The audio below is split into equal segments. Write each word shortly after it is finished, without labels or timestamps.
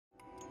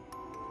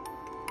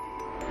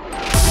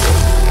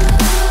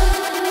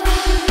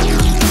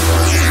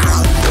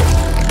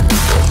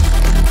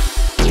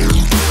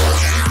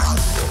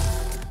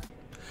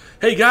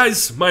Hey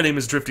guys, my name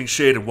is Drifting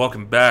Shade and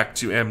welcome back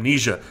to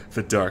Amnesia,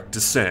 The Dark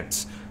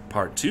Descent,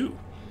 Part 2.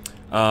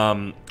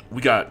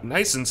 We got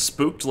nice and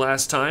spooked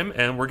last time,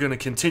 and we're going to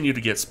continue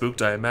to get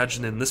spooked, I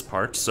imagine, in this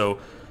part, so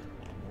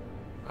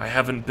I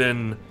haven't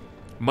been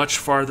much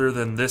farther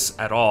than this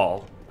at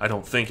all. I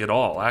don't think at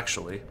all,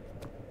 actually.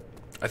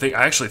 I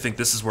actually think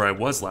this is where I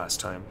was last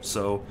time,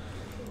 so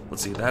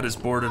let's see, that is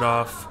boarded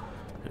off.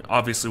 It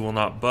obviously will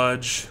not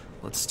budge.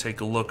 Let's take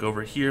a look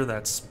over here,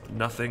 that's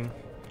nothing.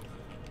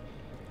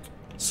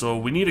 So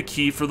we need a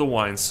key for the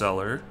wine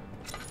cellar,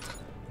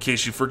 in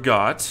case you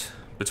forgot,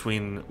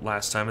 between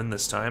last time and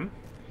this time.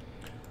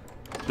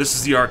 This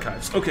is the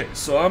archives. Okay,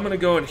 so I'm gonna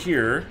go in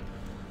here.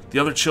 The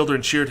other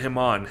children cheered him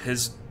on,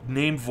 his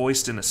name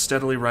voiced in a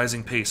steadily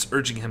rising pace,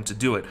 urging him to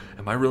do it.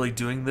 Am I really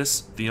doing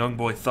this? The young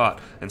boy thought,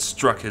 and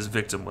struck his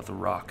victim with a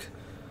rock.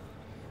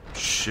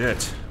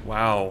 Shit.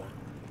 Wow.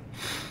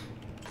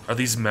 Are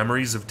these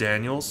memories of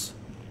Daniel's?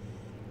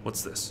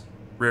 What's this?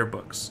 Rare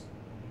books.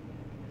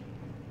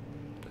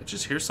 Did I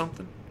just hear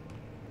something?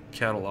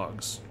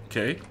 Catalogs.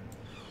 Okay.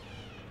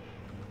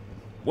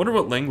 Wonder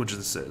what language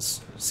this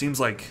is.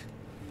 Seems like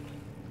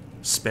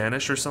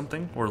Spanish or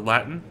something, or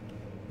Latin.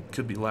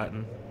 Could be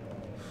Latin.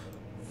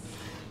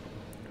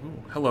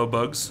 Ooh, hello,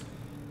 bugs.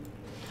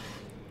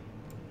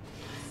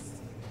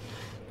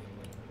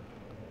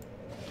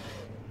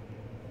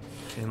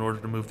 Okay, in order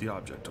to move the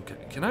object. Okay,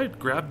 can I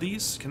grab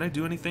these? Can I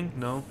do anything?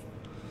 No.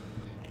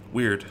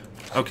 Weird.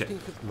 Okay.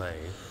 15th of May,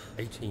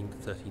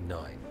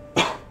 1839.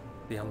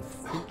 The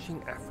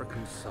unflinching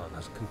African sun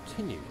has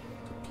continued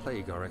to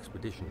plague our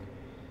expedition,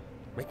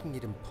 making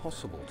it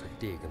impossible to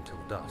dig until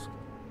dusk.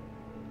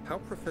 How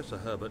Professor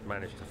Herbert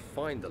managed to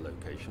find the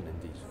location in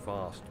these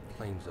vast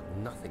plains of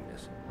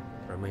nothingness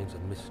remains a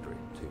mystery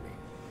to me.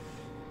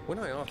 When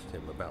I asked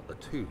him about the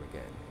tomb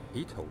again,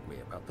 he told me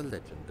about the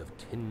legend of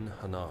Tin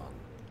Hanan,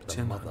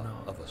 the mother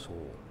of us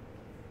all.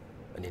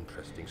 An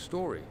interesting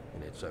story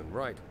in its own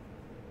right,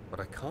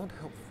 but I can't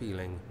help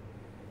feeling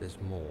there's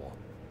more.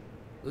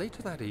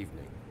 Later that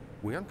evening,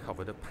 we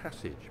uncovered a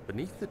passage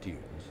beneath the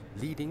dunes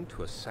leading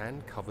to a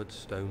sand-covered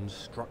stone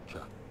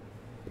structure.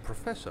 The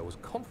professor was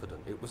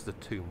confident it was the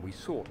tomb we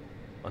sought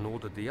and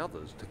ordered the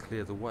others to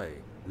clear the way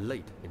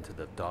late into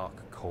the dark,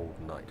 cold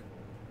night.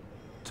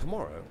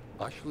 Tomorrow,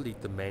 I shall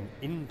lead the men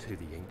into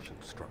the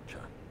ancient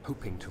structure,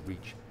 hoping to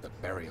reach the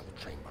burial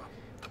chamber.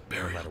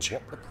 No matter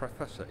what the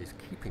professor is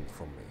keeping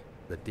from me,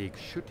 the dig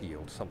should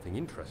yield something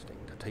interesting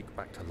to take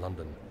back to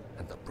London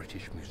and the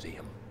British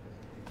Museum.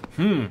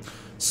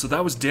 So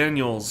that was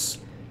Daniel's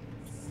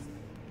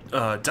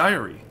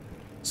diary.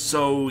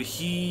 So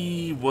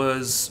he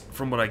was,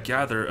 from what I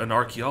gather, an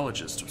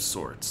archaeologist of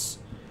sorts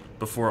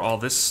before all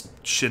this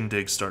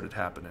shindig started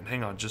happening.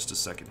 Hang on just a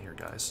second here,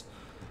 guys.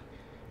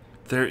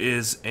 There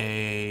is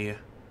a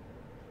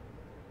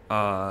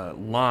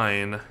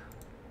line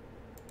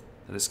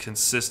that is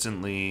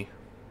consistently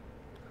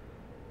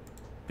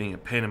being a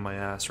pain in my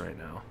ass right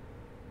now.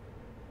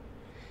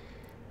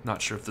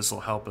 Not sure if this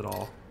will help at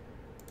all.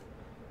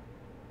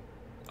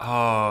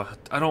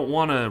 I don't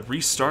want to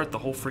restart the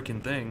whole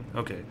freaking thing.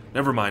 Okay,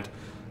 never mind.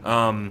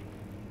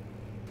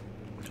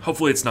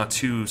 Hopefully it's not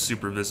too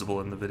super visible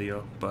in the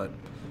video, but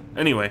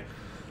anyway.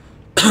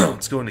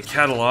 Let's go into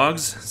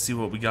catalogs, see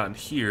what we got in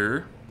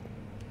here.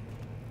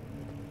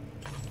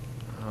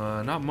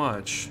 Not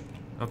much.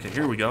 Okay,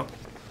 here we go.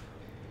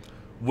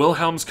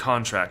 Wilhelm's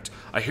contract.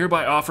 I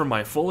hereby offer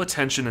my full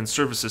attention and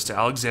services to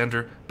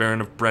Alexander,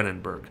 Baron of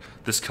Brennenburg.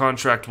 This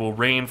contract will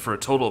reign for a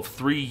total of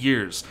 3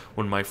 years,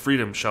 when my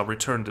freedom shall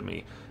return to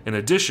me. In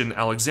addition,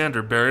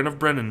 Alexander, Baron of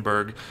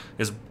Brennenburg,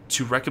 is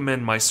to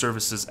recommend my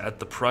services at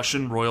the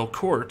Prussian royal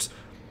court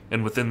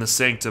and within the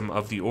sanctum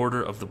of the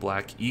Order of the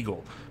Black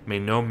Eagle. May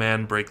no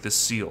man break this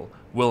seal.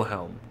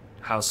 Wilhelm,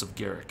 House of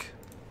Garrick.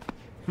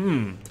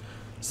 So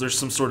there's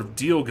some sort of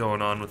deal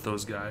going on with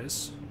those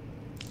guys.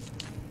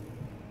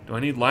 Do I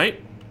need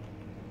light?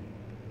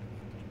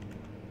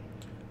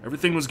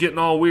 Everything was getting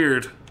all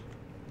weird.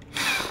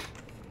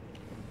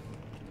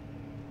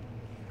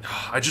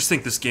 I just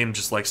think this game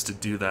just likes to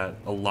do that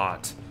a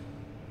lot.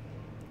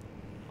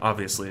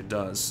 Obviously it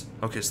does.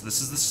 Okay, so this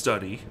is the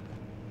study.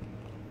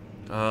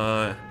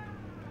 Oh,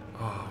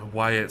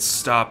 Wyatt,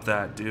 stop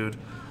that, dude.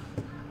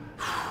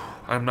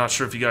 I'm not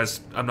sure if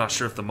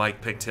the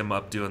mic picked him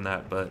up doing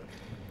that, but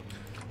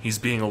he's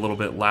being a little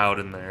bit loud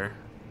in there.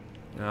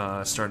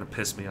 Starting to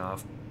piss me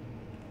off.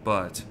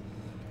 But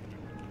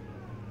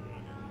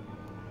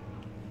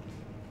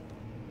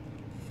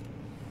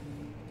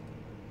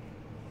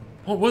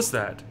what was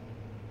that?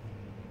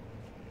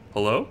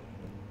 Hello?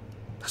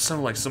 That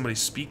sounded like somebody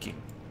speaking.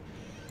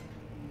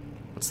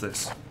 What's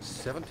this?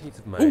 17th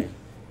of May, Ooh.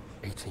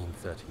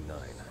 1839.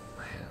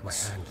 My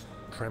hands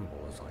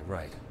tremble as I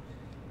write.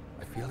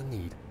 I feel a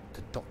need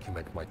to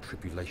document my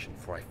tribulation,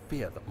 for I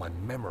fear that my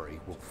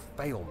memory will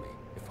fail me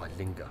if I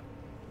linger.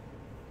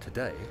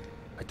 Today,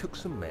 I took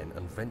some men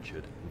and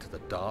ventured into the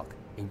dark,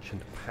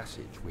 ancient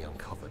passage we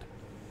uncovered.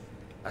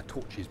 Our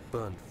torches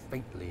burned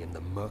faintly in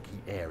the murky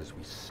air as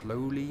we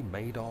slowly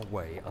made our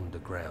way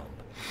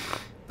underground.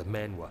 The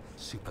men were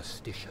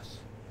superstitious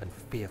and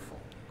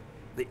fearful.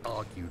 They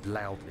argued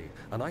loudly,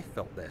 and I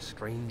felt their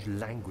strange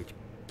language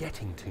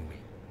getting to me.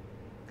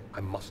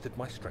 I mustered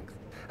my strength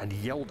and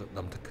yelled at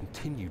them to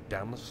continue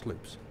down the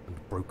slopes and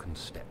broken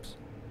steps.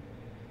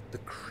 The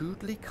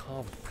crudely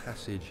carved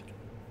passage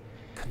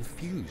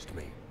confused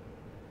me.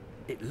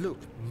 It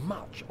looked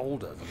much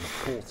older than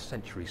the 4th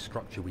century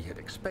structure we had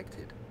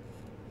expected.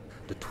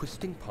 The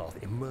twisting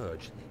path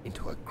emerged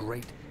into a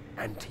great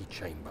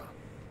antechamber.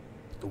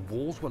 The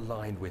walls were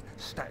lined with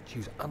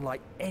statues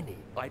unlike any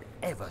I'd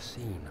ever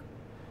seen.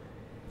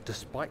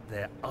 Despite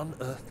their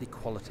unearthly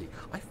quality,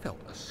 I felt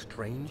a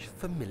strange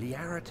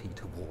familiarity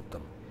toward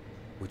them,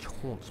 which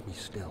haunts me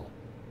still.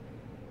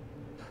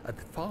 At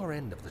the far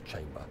end of the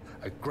chamber,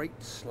 a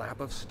great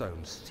slab of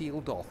stone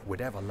sealed off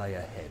whatever lay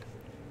ahead.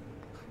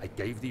 I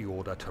gave the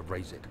order to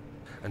raise it,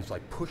 and as I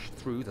pushed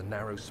through the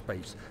narrow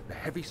space, the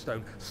heavy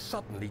stone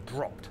suddenly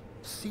dropped,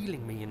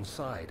 sealing me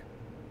inside.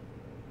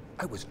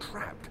 I was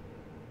trapped.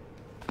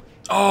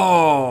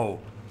 Oh!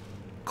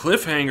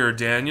 Cliffhanger,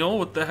 Daniel.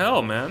 What the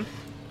hell, man?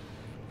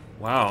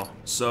 Wow.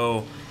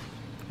 So,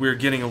 we're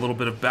getting a little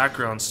bit of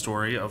background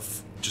story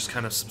of just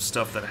kind of some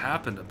stuff that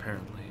happened,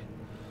 apparently.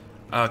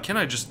 Can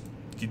I just,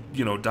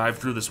 you know, dive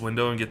through this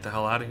window and get the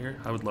hell out of here?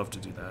 I would love to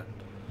do that.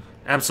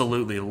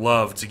 Absolutely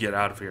love to get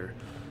out of here.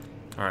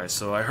 Alright,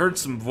 so I heard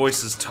some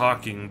voices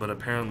talking, but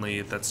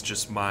apparently that's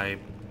just my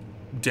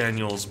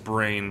Daniel's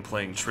brain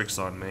playing tricks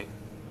on me.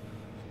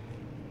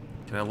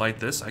 Can I light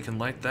this? I can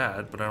light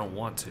that, but I don't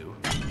want to.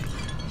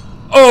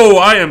 Oh,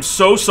 I am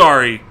so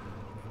sorry!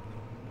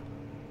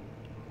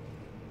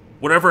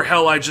 Whatever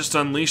hell I just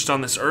unleashed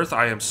on this earth,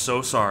 I am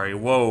so sorry.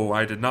 Whoa,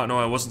 I did not know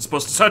I wasn't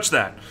supposed to touch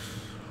that.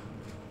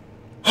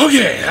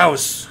 Okay, that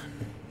was...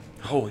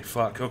 Holy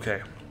fuck,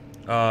 okay.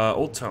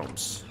 Old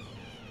tomes.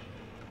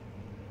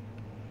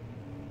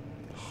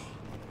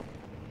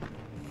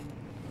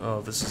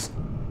 Oh, this is...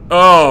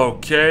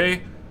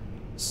 Okay.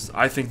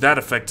 I think that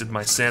affected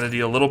my sanity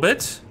a little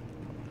bit.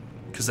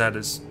 Because that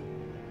is...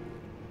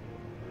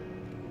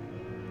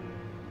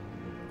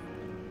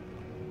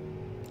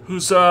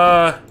 Who's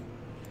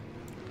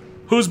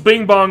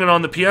bing-bonging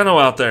on the piano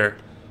out there?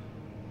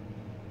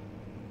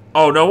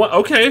 Oh, no one?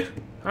 Okay.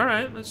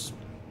 Alright, this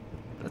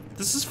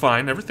is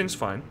fine. Everything's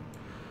fine.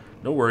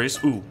 No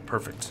worries. Ooh,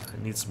 perfect.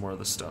 I need some more of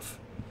this stuff.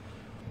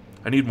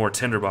 I need more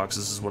tinderboxes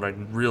is what I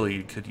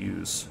really could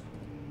use.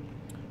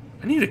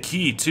 I need a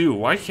key, too.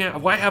 Why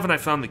haven't I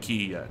found the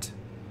key yet?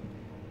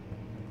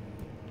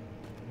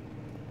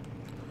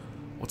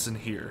 What's in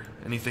here?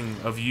 Anything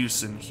of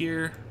use in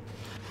here?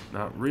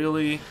 Not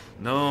really.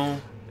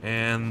 No.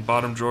 And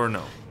bottom drawer,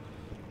 no.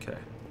 Okay.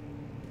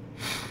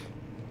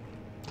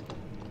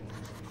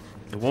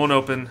 It won't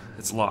open.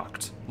 It's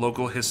locked.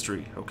 Local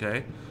history,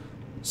 okay?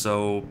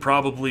 So,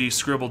 probably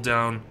scribbled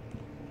down...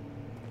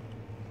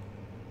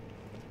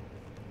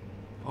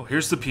 Oh,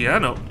 here's the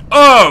piano.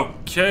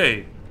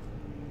 Okay!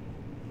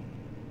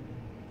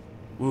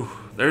 Ooh,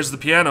 there's the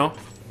piano.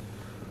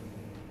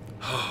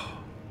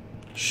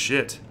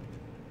 Shit.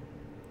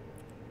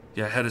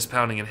 Yeah, head is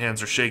pounding and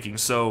hands are shaking,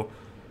 so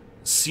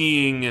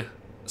seeing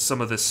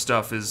some of this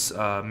stuff is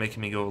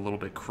making me go a little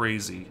bit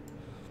crazy.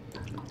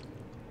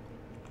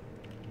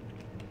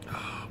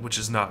 Which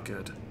is not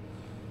good.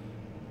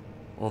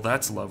 Well,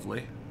 that's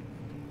lovely.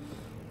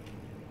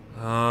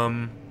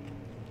 That's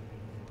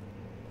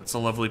a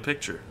lovely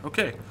picture.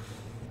 Okay.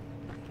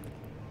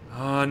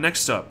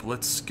 Next up,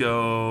 let's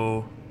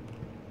go...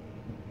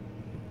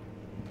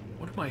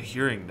 What am I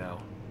hearing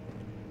now?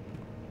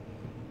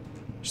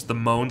 Just the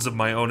moans of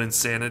my own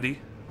insanity,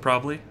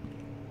 probably.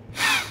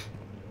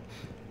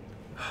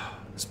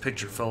 This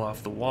picture fell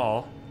off the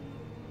wall.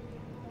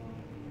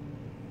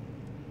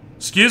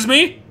 Excuse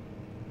me?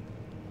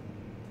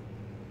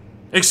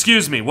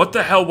 Excuse me, what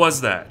the hell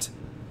was that?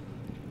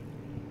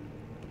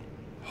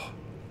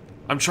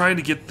 I'm trying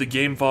to get the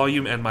game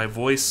volume and my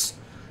voice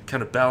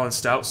kind of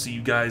balanced out so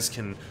you guys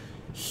can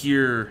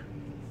hear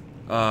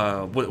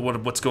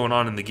what's going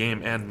on in the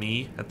game and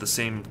me at the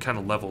same kind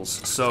of levels.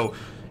 So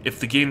if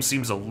the game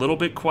seems a little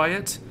bit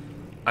quiet,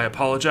 I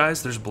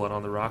apologize. There's blood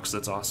on the rocks.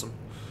 That's awesome.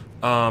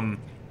 I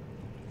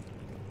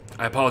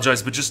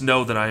apologize, but just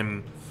know that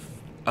I'm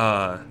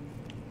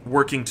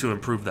working to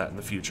improve that in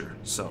the future.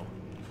 So,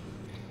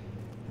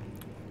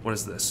 what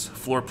is this?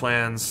 Floor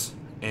plans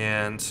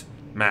and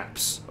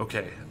maps.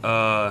 Okay.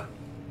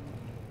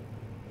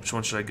 Which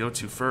one should I go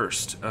to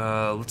first?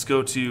 Let's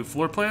go to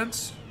floor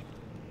plans.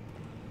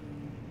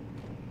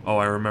 Oh,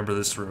 I remember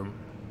this room.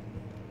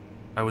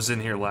 I was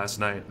in here last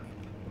night.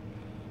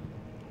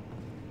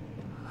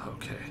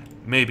 Okay.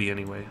 Maybe,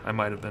 anyway. I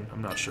might have been.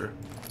 I'm not sure.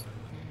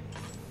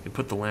 You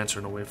put the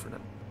lantern away for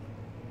now.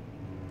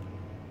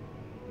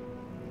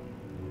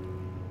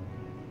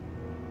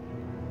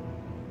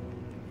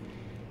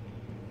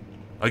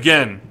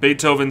 Again,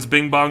 Beethoven's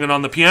bing-bonging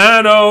on the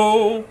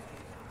piano!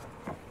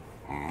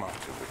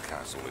 Much of the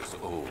castle is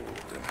old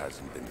and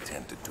hasn't been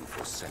tended to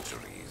for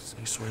centuries.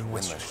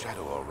 When the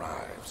shadow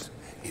arrives,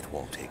 it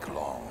won't take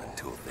long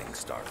until things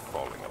start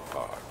falling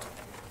apart.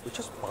 We're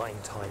just buying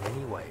time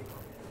anyway.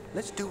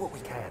 Let's do what we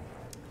can.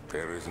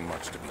 There isn't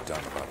much to be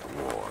done about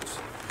the wars.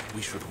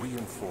 We should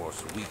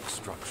reinforce weak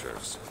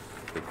structures.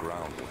 The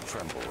ground will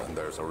tremble, and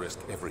there's a risk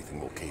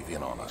everything will cave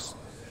in on us,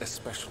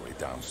 especially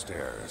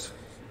downstairs.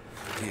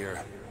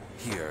 Here,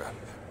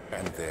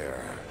 and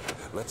there.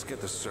 Let's get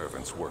the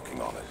servants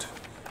working on it.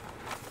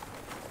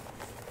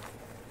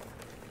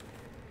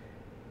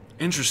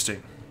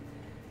 Interesting.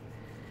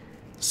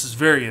 This is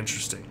very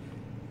interesting.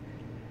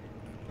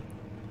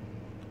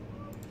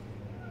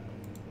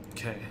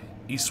 Okay.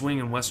 East Wing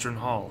and Western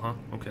Hall, huh?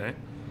 Okay.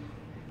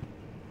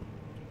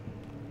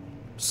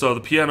 So the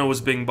piano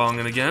was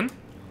bing-bonging again.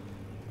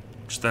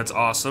 Which, that's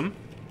awesome.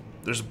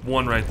 There's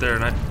one right there,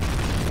 and I...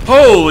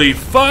 Holy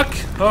fuck!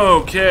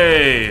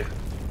 Okay.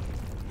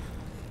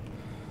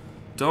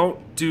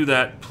 Don't do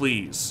that,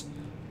 please.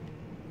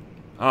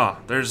 Ah,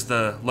 there's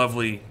the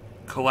lovely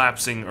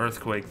collapsing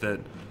earthquake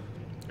that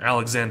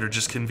Alexander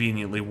just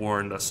conveniently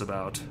warned us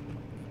about.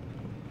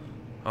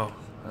 Oh,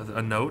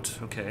 a note?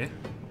 Okay.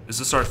 Is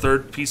this our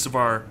third piece of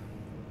our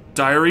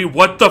diary?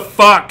 What the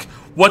fuck?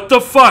 What the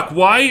fuck?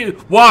 Why?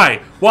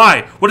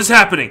 What is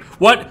happening?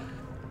 What?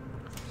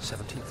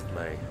 17th of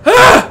May.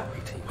 Ah!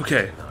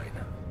 Okay.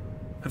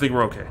 I think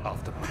we're okay.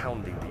 After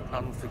pounding the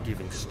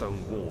unforgiving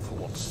stone wall for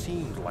what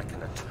seemed like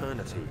an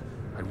eternity,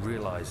 I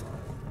realized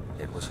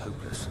it was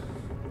hopeless.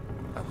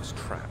 I was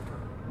trapped.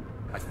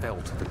 I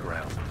fell to the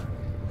ground,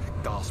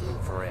 gasping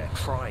for air,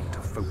 trying to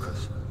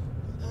focus.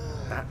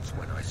 That's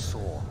when I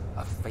saw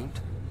a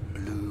faint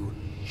blue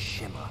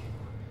shimmer.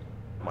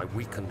 My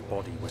weakened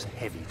body was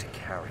heavy to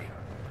carry,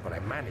 but I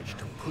managed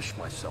to push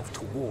myself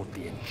toward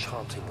the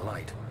enchanting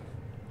light.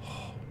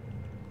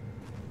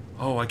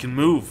 Oh, I can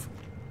move.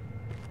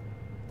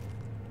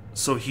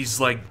 So he's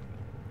like...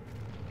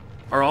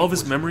 Are all of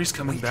his memories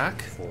coming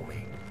back? For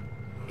me.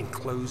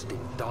 Enclosed in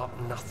dark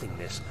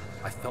nothingness,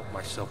 I felt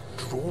myself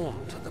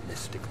drawn to the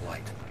mystic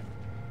light.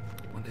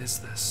 What is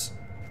this?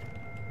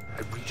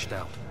 I reached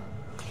out,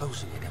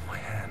 closing it in my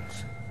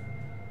hands.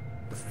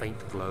 The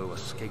faint glow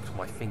escaped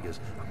my fingers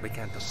and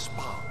began to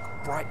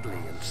spark brightly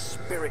and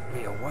spirit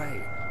me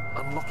away,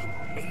 unlocking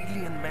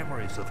alien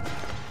memories of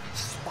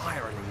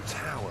spiraling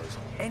towers,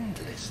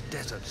 endless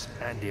deserts,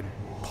 and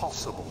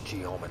impossible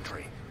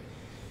geometry.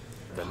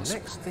 The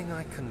next thing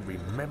I can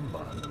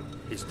remember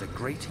is the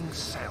grating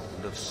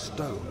sound of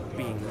stone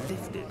being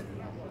lifted,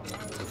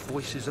 the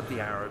voices of the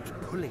Arabs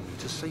pulling me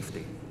to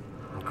safety,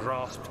 and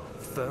grasped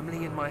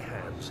firmly in my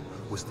hands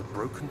was the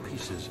broken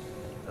pieces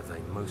of a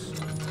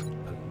most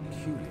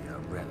peculiar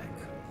relic.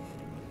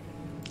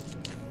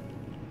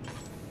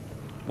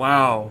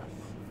 Wow.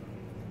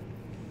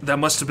 That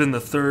must have been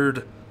the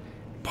third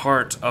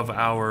part of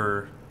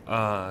our,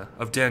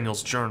 of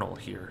Daniel's journal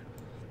here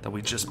that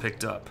we just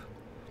picked up.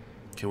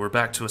 Okay, we're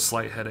back to a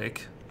slight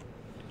headache.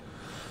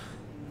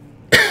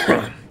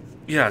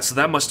 Yeah, so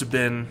that must have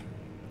been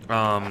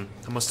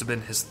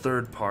his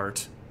third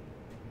part.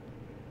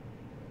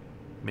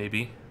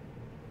 Maybe.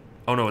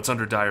 Oh no, it's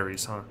under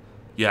diaries, huh?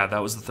 Yeah, that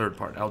was the third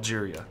part.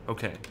 Algeria.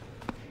 Okay.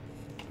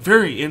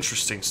 Very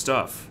interesting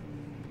stuff.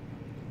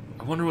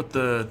 I wonder what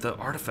the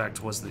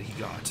artifact was that he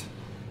got.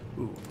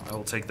 Ooh, I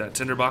will take that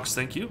tinderbox,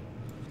 thank you.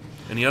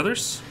 Any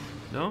others?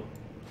 No?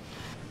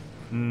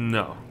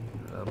 No.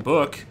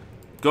 Book.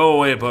 Go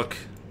away, book.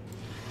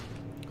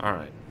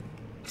 Alright.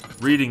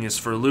 Reading is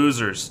for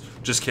losers.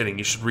 Just kidding,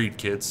 you should read,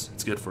 kids.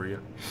 It's good for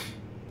you.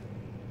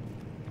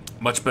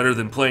 Much better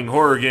than playing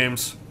horror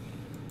games.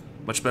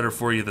 Much better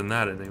for you than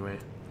that, anyway.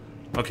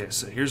 Okay,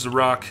 so here's the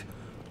rock.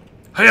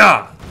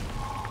 Hiya!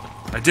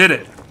 I did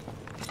it!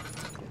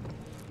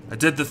 I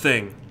did the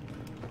thing.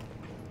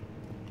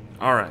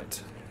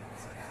 Alright.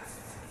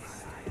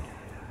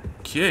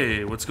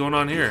 Okay, what's going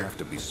on You here? have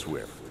to be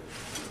swift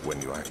when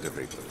you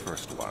activate the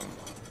first one.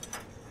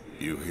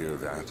 You hear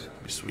that?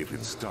 If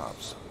it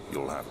stops,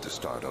 you'll have to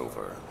start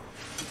over.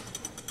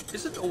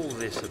 Isn't all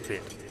this a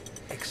bit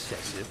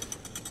excessive?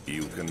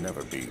 You can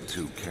never be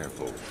too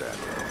careful, Daniel.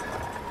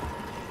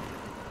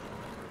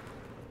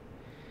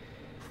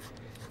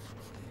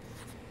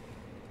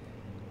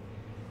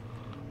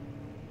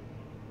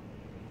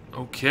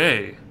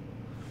 Okay.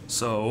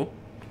 So,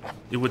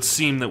 it would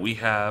seem that we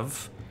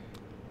have...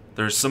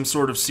 There's some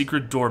sort of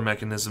secret door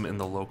mechanism in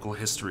the local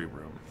history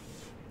room.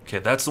 Okay,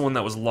 that's the one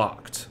that was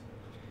locked.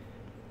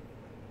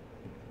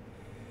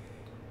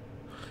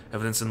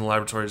 Evidence in the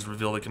laboratory has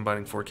revealed that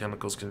combining 4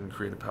 chemicals can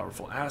create a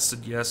powerful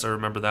acid. Yes, I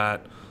remember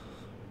that.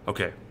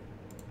 Okay.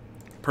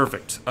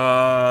 Perfect.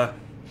 So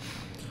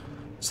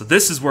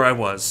this is where I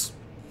was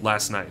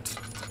last night.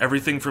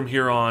 Everything from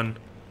here on,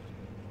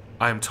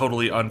 I am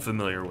totally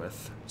unfamiliar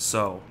with.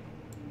 So,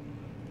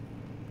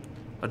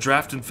 a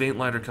draft and faint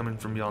light are coming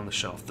from beyond the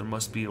shelf. There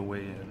must be a way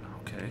in.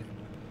 Okay.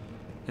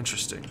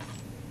 Interesting.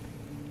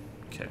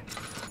 Okay.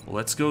 Well,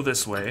 let's go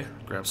this way.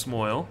 Grab some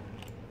oil.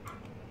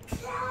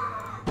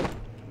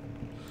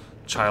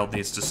 Child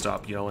needs to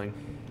stop yelling.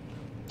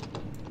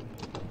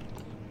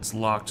 It's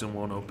locked and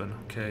won't open.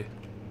 Okay.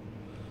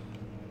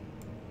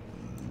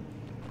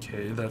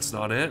 Okay, that's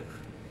not it.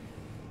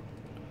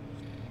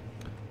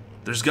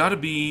 There's gotta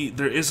be...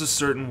 There is a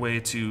certain way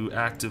to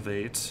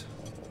activate...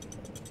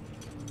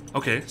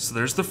 Okay, so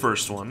there's the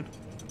first one.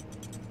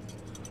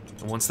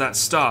 And once that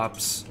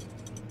stops,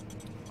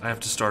 I have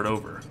to start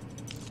over.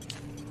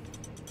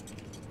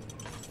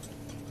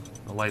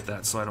 I'll light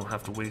that so I don't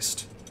have to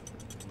waste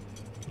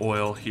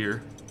oil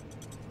here.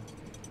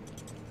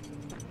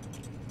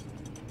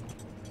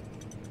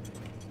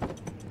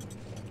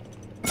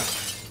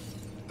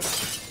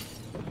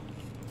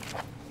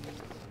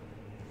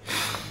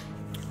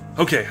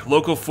 Okay,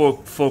 local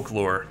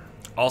folklore.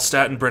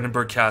 Alstadt and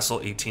Brennenburg Castle,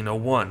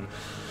 1801.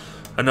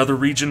 Another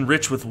region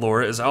rich with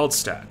lore is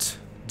Alstadt,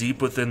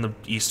 deep within the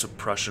east of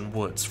Prussian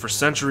woods. For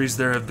centuries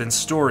there have been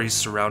stories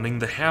surrounding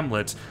the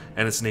hamlet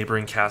and its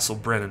neighboring castle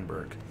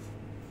Brennenburg.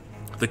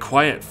 The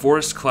quiet,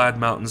 forest-clad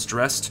mountains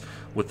dressed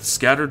with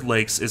scattered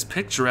lakes is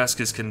picturesque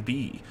as can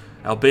be,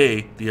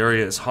 albeit the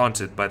area is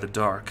haunted by the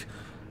dark.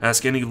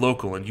 Ask any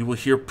local and you will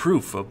hear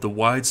proof of the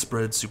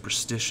widespread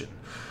superstition.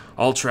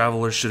 All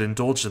travelers should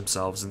indulge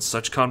themselves in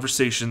such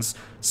conversations,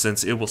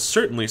 since it will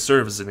certainly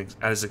serve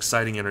as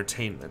exciting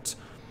entertainment.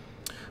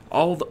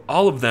 All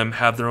of them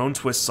have their own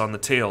twists on the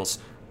tales,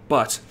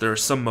 but there are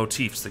some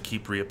motifs that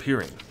keep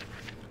reappearing.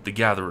 The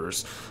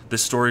Gatherers.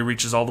 This story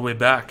reaches all the way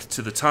back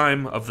to the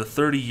time of the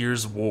 30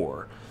 Years'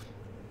 War.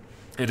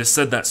 It is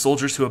said that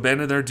soldiers who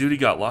abandoned their duty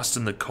got lost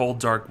in the cold,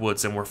 dark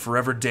woods and were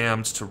forever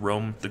damned to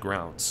roam the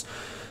grounds.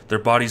 Their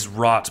bodies,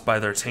 wrought by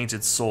their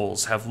tainted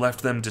souls, have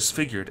left them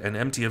disfigured and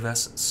empty of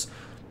essence.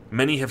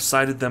 Many have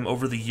cited them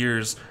over the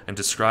years and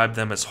described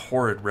them as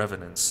horrid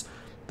revenants.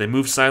 They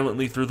move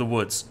silently through the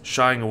woods,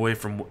 shying away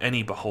from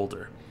any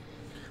beholder.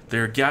 They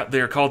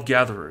are called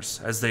gatherers,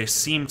 as they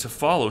seem to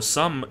follow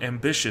some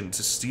ambition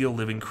to steal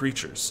living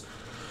creatures.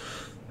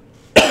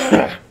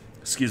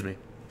 Excuse me.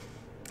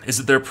 Is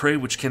it their prey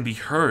which can be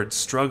heard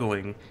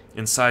struggling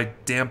inside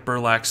damp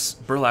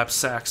burlap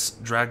sacks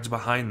dragged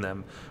behind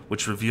them,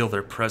 which reveal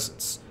their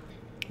presence?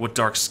 What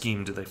dark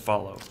scheme do they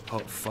follow? Oh,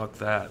 fuck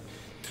that.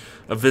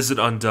 A visit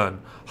undone.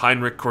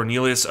 Heinrich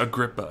Cornelius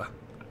Agrippa?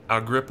 I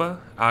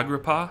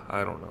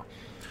don't know.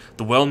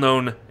 The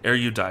well-known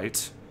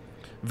erudite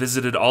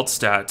visited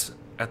Alstadt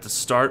at the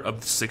start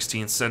of the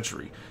 16th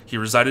century. He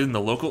resided in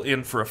the local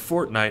inn for a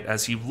fortnight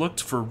as he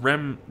looked for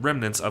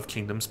remnants of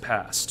kingdoms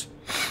past.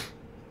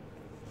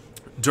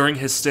 During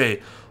his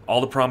stay,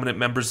 all the prominent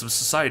members of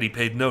society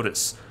paid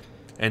notice,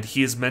 and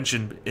he is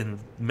mentioned in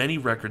many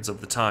records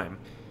of the time.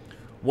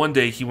 One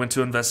day he went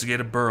to investigate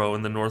a burrow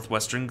in the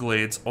northwestern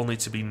glades, only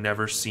to be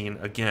never seen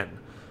again.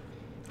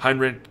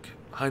 Heinrich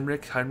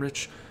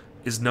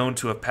is known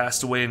to have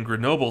passed away in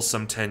Grenoble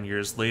some 10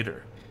 years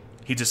later.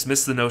 He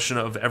dismissed the notion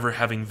of ever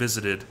having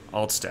visited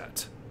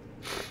Alstadt.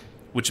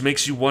 Which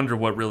makes you wonder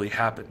what really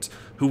happened.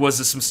 Who was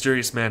this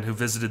mysterious man who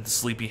visited the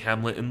sleepy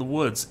hamlet in the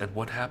woods, and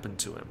what happened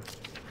to him?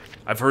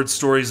 I've heard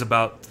stories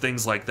about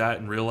things like that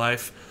in real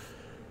life.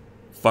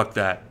 Fuck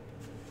that.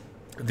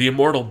 The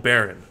immortal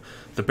Baron.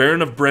 The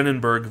Baron of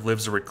Brennenburg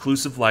lives a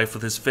reclusive life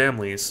with his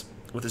family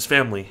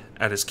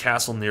at his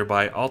castle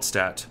nearby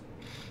Alstadt.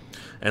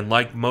 And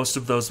like most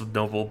of those of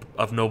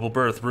noble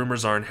birth,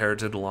 rumors are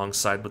inherited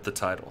alongside with the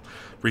title.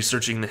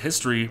 Researching the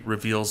history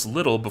reveals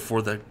little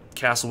before the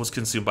castle was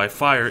consumed by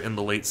fire in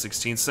the late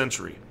 16th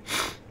century.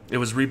 It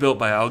was rebuilt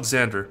by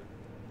Alexander,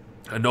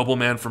 a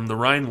nobleman from the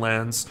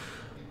Rhinelands,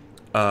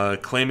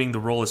 claiming the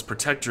role as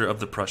protector of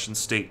the Prussian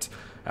state.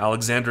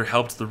 Alexander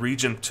helped the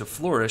region to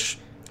flourish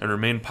and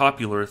remain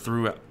popular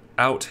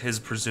throughout his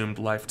presumed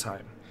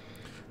lifetime.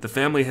 The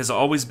family has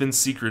always been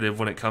secretive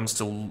when it comes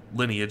to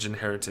lineage and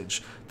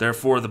heritage.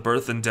 Therefore, the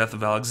birth and death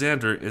of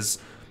Alexander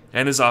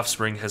and his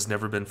offspring has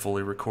never been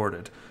fully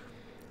recorded.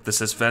 This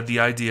has fed the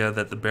idea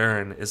that the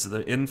Baron is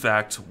in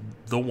fact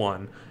the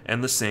one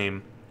and the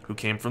same who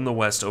came from the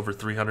West over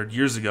 300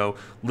 years ago,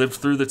 lived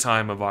through the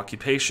time of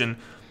occupation,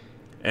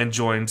 and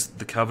joined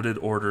the coveted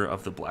Order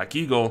of the Black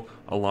Eagle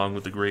along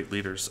with the great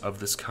leaders of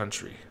this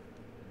country.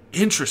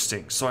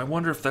 Interesting. So I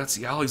wonder if that's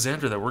the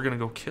Alexander that we're going to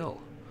go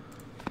kill.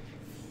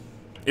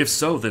 If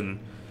so, then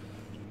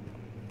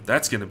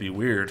that's going to be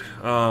weird.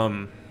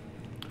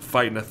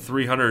 Fighting a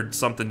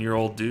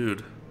 300-something-year-old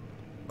dude.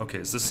 Okay,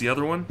 is this the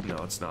other one? No,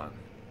 it's not.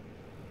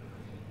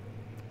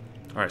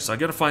 Alright, so I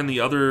got to find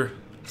the other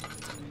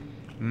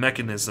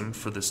mechanism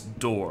for this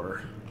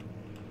door.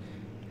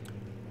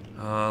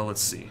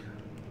 Let's see.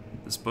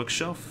 This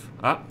bookshelf?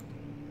 Ah.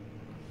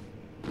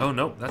 Oh,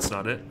 no, that's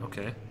not it.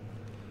 Okay.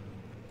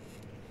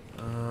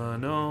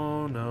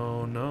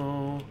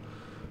 No.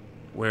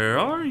 Where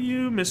are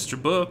you,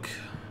 Mr. Book?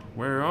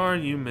 Where are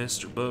you,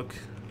 Mr. Book?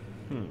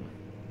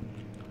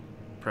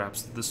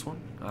 Perhaps this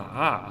one?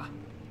 Ah.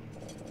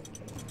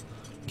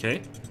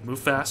 Okay, move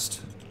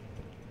fast.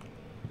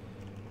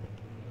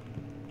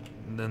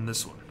 And then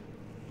this one.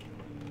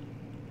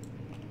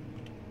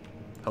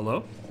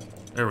 Hello?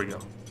 There we go.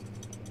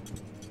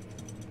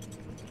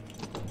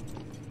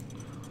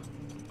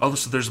 Oh,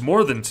 so there's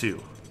more than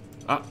two.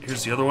 Ah,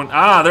 here's the other one.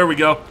 Ah, there we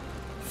go.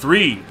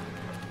 3.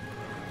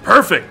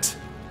 Perfect!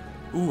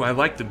 Ooh, I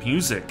like the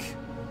music.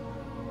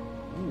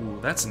 Ooh,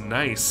 that's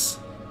nice.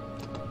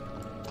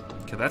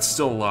 Okay, that's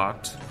still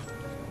locked.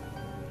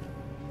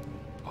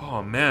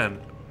 Oh, man.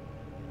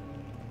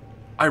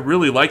 I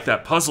really like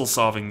that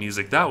puzzle-solving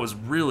music. That was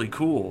really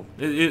cool.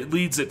 It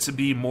leads it to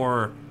be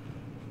more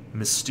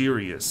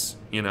mysterious,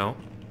 you know?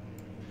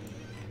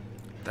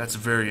 That's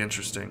very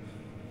interesting.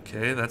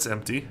 Okay, that's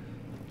empty.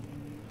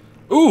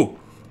 Ooh!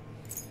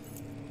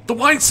 The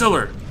wine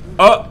cellar!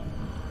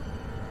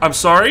 I'm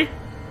sorry?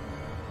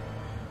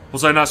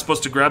 Was I not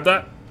supposed to grab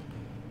that?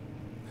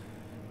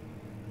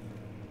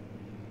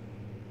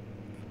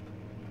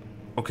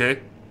 Okay.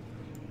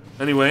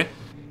 Anyway,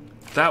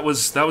 that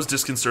was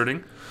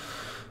disconcerting.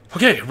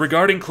 Okay,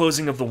 regarding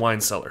closing of the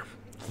wine cellar.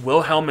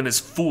 Wilhelm and his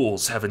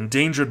fools have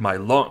endangered my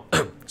long...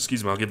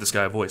 Excuse me, I'll give this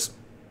guy a voice.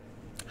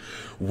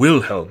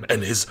 Wilhelm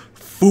and his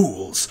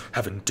fools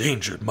have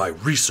endangered my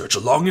research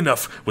long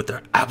enough with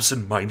their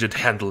absent-minded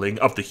handling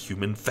of the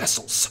human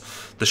vessels.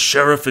 The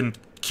sheriff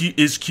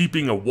is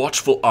keeping a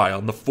watchful eye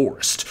on the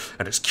forest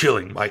and is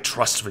killing my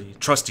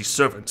trusty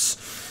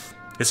servants.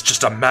 It's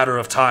just a matter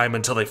of time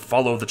until they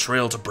follow the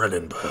trail to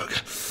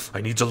Brennenburg.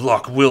 I need to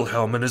lock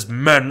Wilhelm and his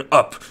men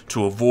up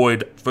to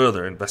avoid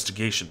further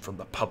investigation from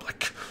the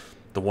public.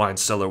 The wine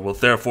cellar will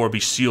therefore be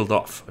sealed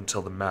off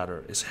until the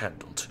matter is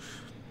handled.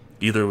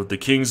 Either the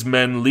king's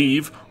men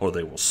leave, or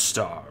they will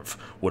starve.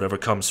 Whatever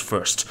comes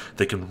first,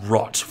 they can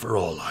rot for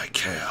all I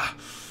care.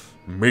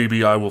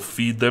 Maybe I will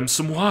feed them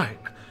some wine.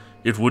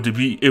 It would,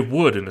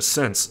 in a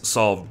sense,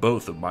 solve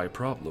both of my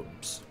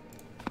problems.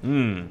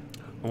 I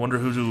wonder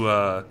who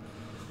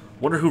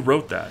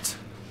wrote that.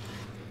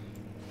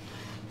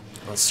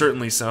 Well, it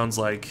certainly sounds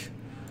like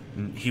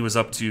he was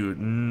up to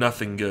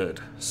nothing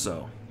good,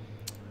 so.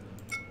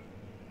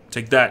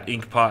 Take that,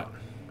 ink pot.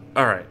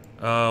 Alright,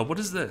 what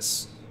is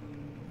this?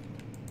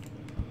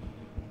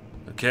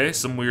 Okay,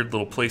 some weird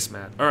little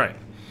placemat. Alright.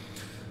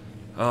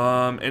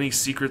 Any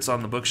secrets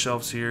on the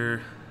bookshelves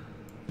here?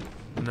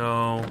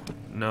 No.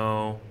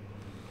 I'm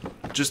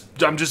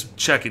just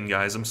checking,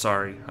 guys. I'm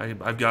sorry.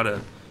 I've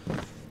gotta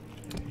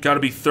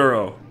be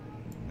thorough.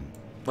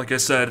 Like I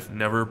said,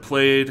 never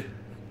played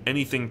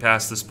anything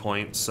past this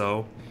point,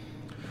 so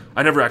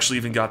I never actually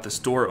even got this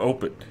door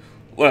open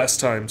last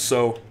time,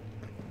 so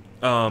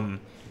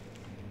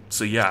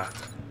yeah.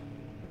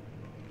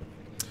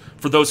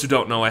 For those who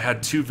don't know, I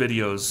had two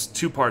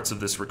parts of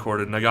this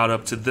recorded, and I got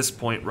up to this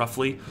point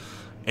roughly,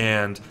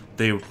 and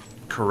they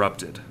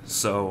corrupted.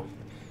 So,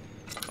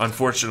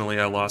 unfortunately,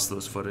 I lost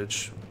those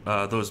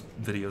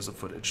videos of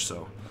footage.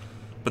 So,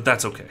 but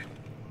that's okay,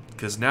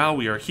 because now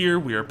we are here,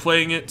 we are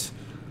playing it,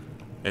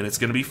 and it's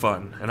gonna be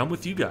fun, and I'm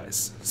with you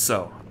guys.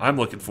 So, I'm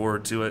looking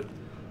forward to it,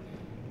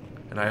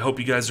 and I hope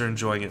you guys are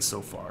enjoying it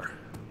so far.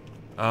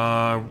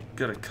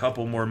 Got a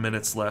couple more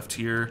minutes left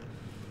here.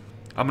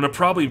 I'm gonna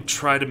probably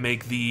try to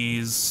make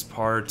these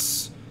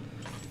parts,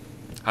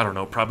 I don't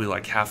know, probably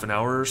like half an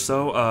hour or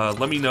so.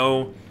 Let me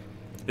know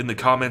in the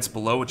comments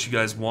below what you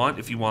guys want.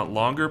 If you want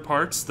longer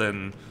parts,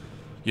 then,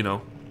 you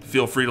know,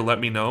 feel free to let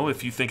me know.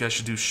 If you think I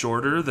should do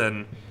shorter,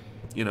 then,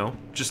 you know,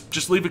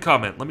 just leave a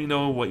comment. Let me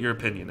know what your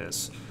opinion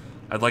is.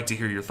 I'd like to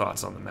hear your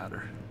thoughts on the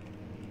matter.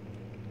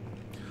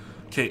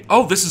 Okay,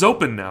 oh, this is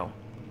open now.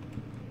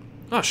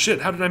 Oh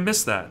shit, how did I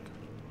miss that?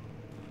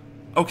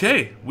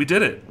 Okay, we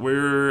did it.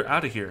 We're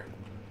out of here.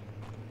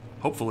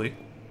 Hopefully.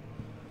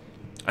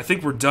 I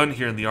think we're done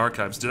here in the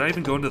archives. Did I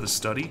even go into the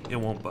study? It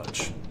won't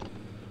budge.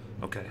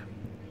 Okay.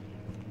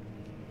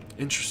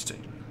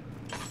 Interesting.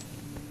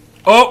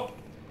 Oh!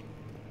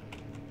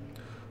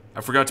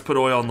 I forgot to put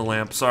oil on the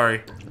lamp.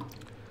 Sorry.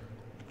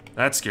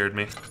 That scared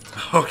me.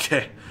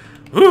 Okay.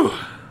 Whew.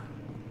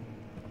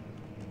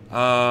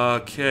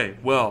 Okay,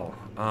 well,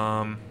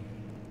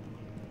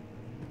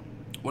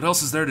 what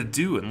else is there to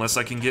do unless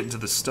I can get into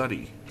the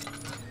study?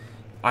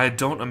 I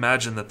don't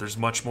imagine that there's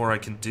much more I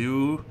can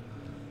do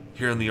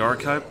here in the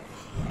archive.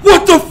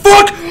 What the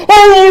fuck?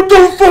 Oh, what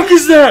the fuck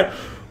is that?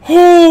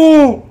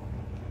 Oh!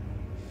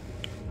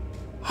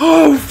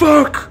 Oh,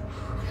 fuck!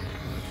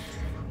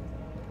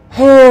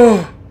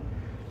 Oh!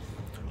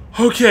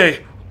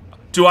 Okay.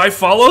 Do I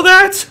follow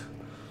that?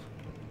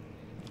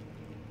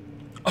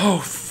 Oh,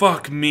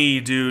 fuck me,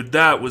 dude.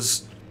 That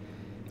was...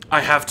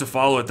 I have to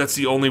follow it. That's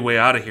the only way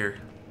out of here.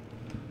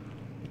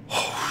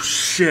 Oh,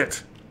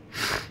 shit.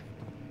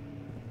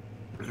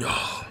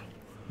 Oh.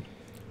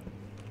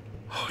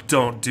 Oh,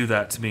 don't do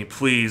that to me,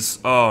 please.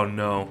 Oh,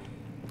 no.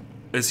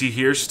 Is he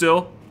here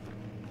still?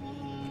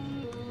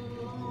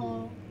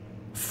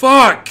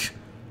 Fuck!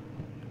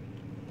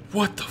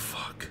 What the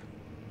fuck?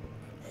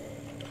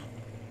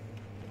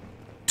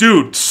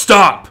 Dude,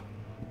 stop!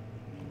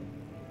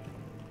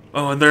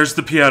 Oh, and there's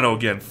the piano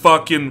again.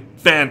 Fucking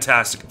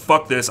fantastic.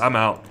 Fuck this, I'm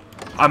out.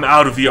 I'm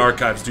out of the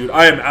archives, dude.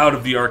 I am out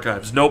of the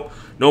archives. Nope,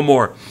 no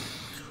more.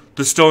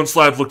 The stone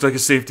slab looked like a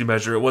safety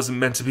measure. It wasn't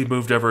meant to be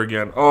moved ever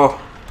again.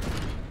 Oh.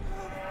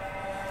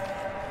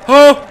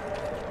 Oh!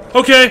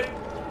 Okay.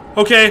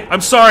 Okay,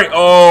 I'm sorry.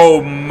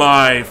 Oh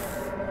my...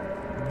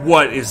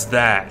 What is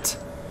that?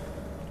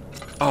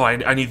 Oh,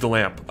 I need the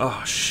lamp.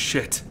 Oh,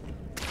 shit.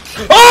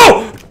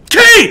 Oh!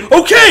 Okay!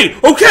 Okay!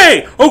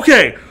 Okay!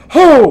 Okay!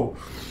 Oh!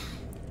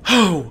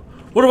 Oh!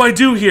 What do I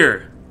do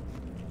here?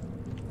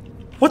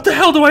 What the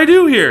hell do I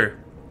do here?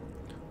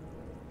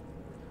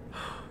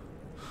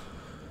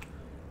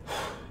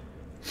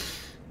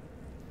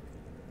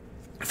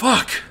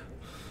 Fuck.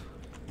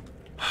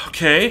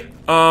 Okay.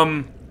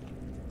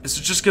 Is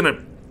it just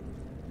gonna...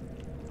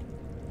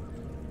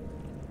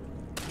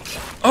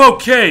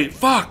 Okay,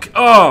 fuck.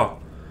 Oh.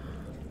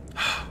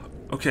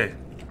 Okay.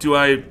 Do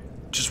I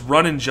just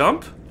run and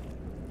jump?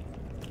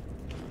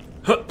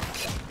 Huh.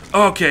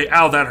 Okay,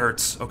 ow, that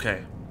hurts.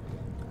 Okay.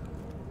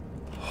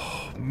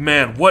 Oh,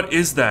 man, what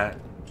is that?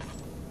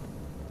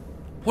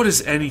 What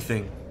is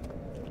anything?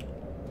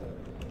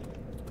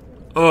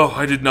 Oh,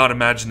 I did not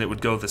imagine it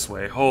would go this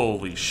way.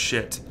 Holy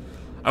shit.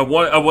 I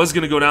was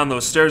gonna go down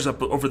those stairs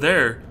up over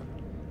there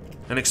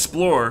and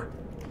explore.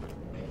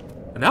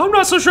 And now I'm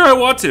not so sure I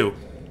want to.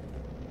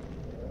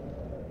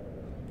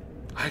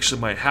 I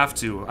actually might have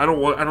to. I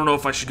don't know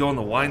if I should go in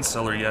the wine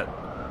cellar yet.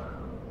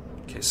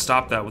 Okay,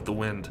 stop that with the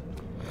wind.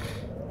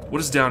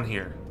 What is down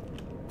here?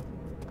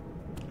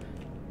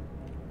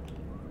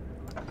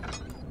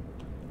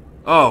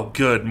 Oh,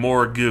 good.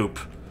 More goop.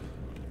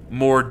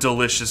 More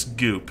delicious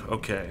goop.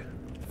 Okay.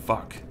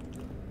 Fuck.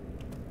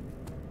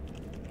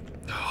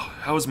 Oh,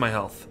 how is my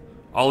health?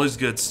 All is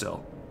good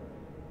still.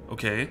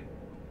 Okay.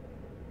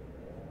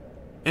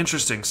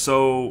 Interesting.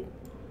 So,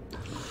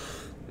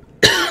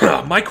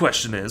 my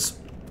question is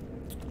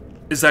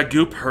that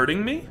goop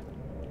hurting me?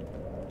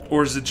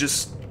 Or is it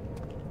just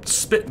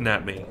spitting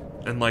at me?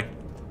 And like,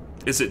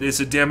 is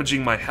it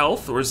damaging my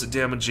health, or is it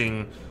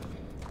damaging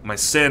my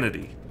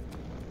sanity?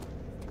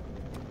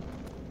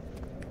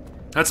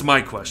 That's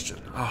my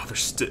question. Oh,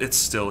 it's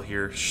still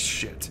here.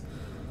 Shit.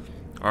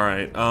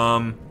 Alright,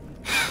 I'm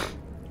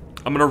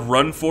gonna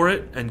run for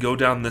it and go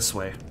down this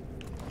way.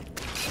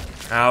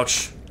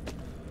 Ouch.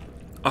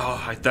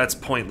 Oh, that's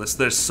pointless.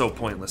 That's so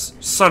pointless.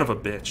 Son of a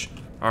bitch.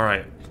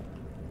 Alright.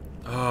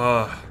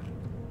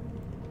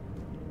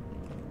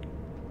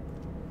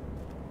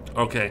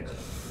 Okay.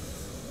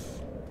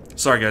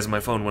 Sorry guys, my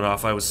phone went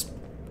off. I was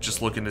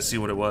just looking to see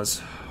what it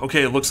was.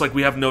 Okay, it looks like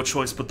we have no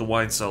choice but the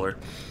wine cellar.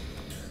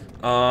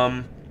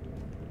 I'm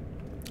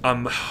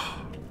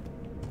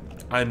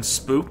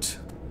spooked.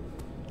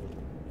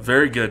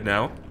 Very good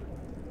now.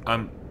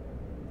 I'm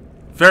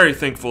very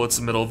thankful it's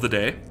the middle of the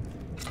day.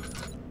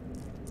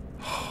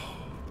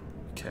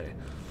 Okay.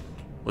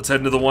 Let's head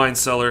into the wine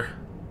cellar.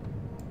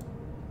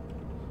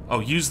 Oh,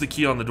 use the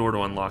key on the door to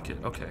unlock it.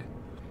 Okay.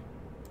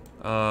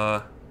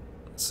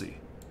 Let's see.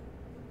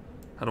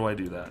 How do I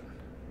do that?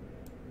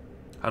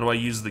 How do I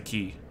use the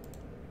key?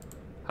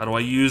 How do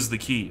I use the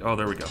key? Oh,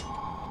 there we go.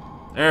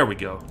 There we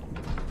go.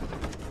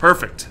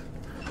 Perfect.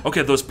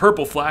 Okay, those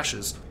purple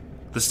flashes.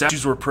 The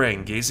statues were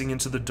praying, gazing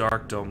into the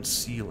dark domed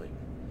ceiling.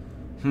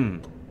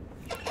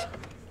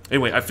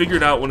 Anyway, I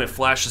figured out when it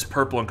flashes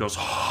purple and goes,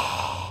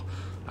 oh,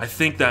 I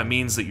think that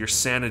means that your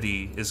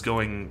sanity is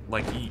going,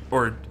 like,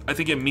 or I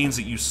think it means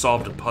that you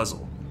solved a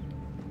puzzle.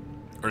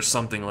 Or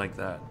something like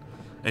that.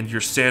 And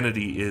your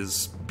sanity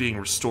is being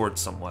restored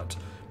somewhat.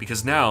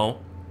 Because now,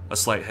 a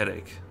slight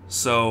headache.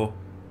 So,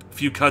 a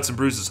few cuts and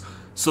bruises.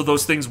 So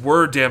those things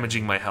were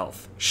damaging my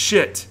health.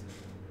 Shit.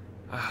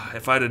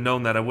 If I'd have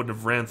known that, I wouldn't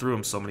have ran through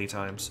them so many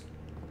times.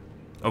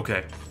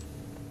 Okay.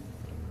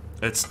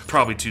 It's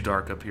probably too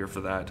dark up here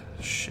for that.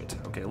 Shit.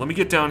 Okay, let me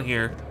get down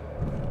here.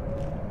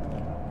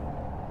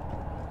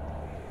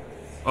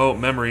 Oh,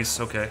 memories.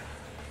 Okay.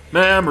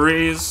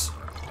 Memories.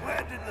 Where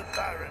did the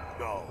Baron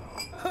go?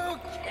 Who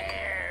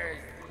cares?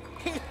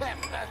 He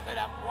left us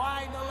enough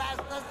wine to last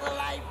us a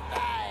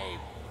lifetime.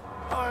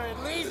 Or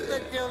at least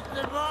until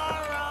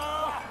tomorrow.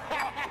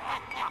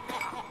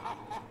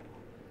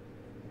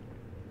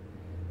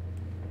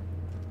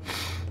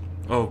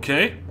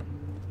 Okay.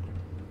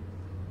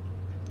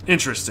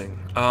 Interesting.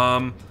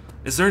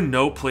 Is there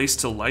no place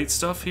to light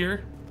stuff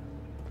here?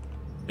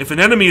 If an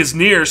enemy is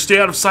near, stay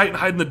out of sight and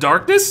hide in the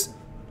darkness?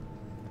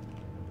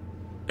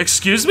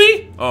 Excuse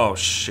me? Oh,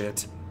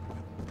 shit.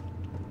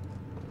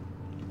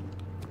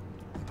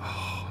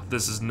 Oh,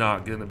 this is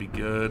not gonna be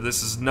good.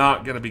 This is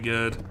not gonna be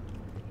good.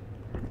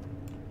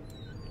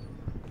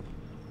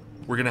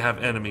 We're gonna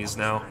have enemies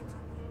now.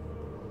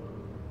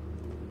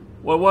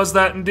 What was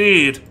that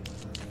indeed?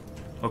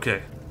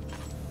 Okay.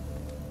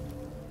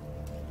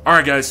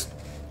 Alright, guys.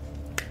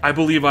 I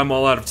believe I'm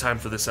all out of time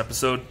for this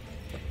episode.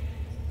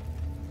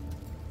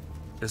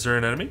 Is there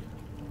an enemy?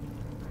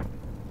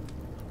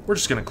 We're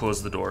just gonna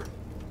close the door.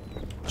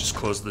 Just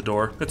close the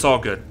door. It's all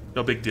good.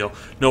 No big deal.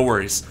 No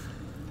worries.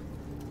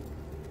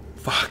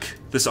 Fuck.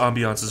 This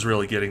ambiance is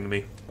really getting to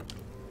me.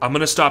 I'm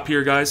gonna stop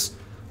here, guys.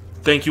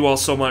 Thank you all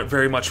so much,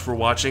 very much for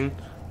watching.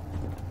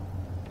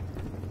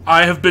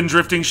 I have been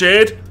Drifting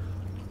Shade.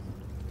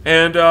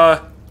 And,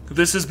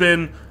 this has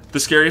been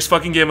the scariest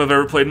fucking game I've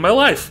ever played in my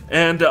life.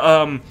 And,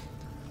 I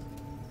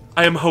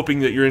am hoping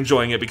that you're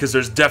enjoying it, because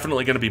there's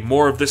definitely going to be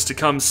more of this to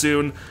come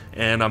soon,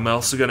 and I'm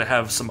also going to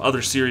have some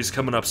other series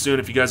coming up soon.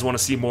 If you guys want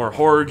to see more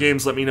horror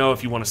games, let me know.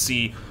 If you want to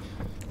see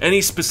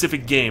any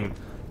specific game,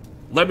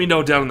 let me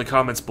know down in the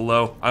comments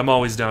below. I'm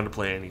always down to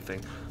play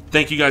anything.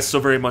 Thank you guys so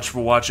very much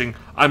for watching.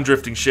 I'm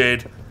Drifting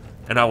Shade,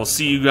 and I will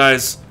see you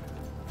guys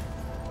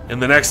in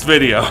the next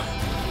video.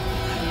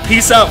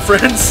 Peace out,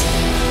 friends!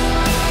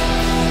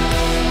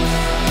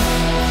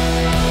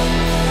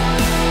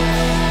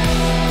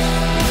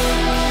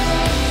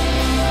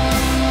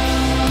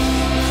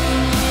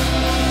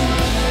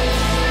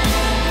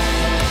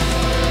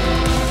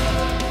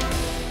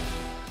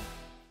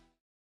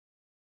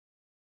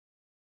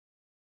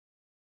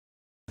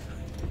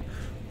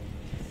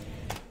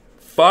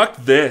 Fuck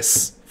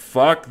this.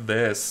 Fuck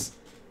this.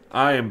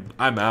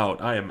 I'm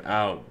out. I am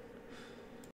out.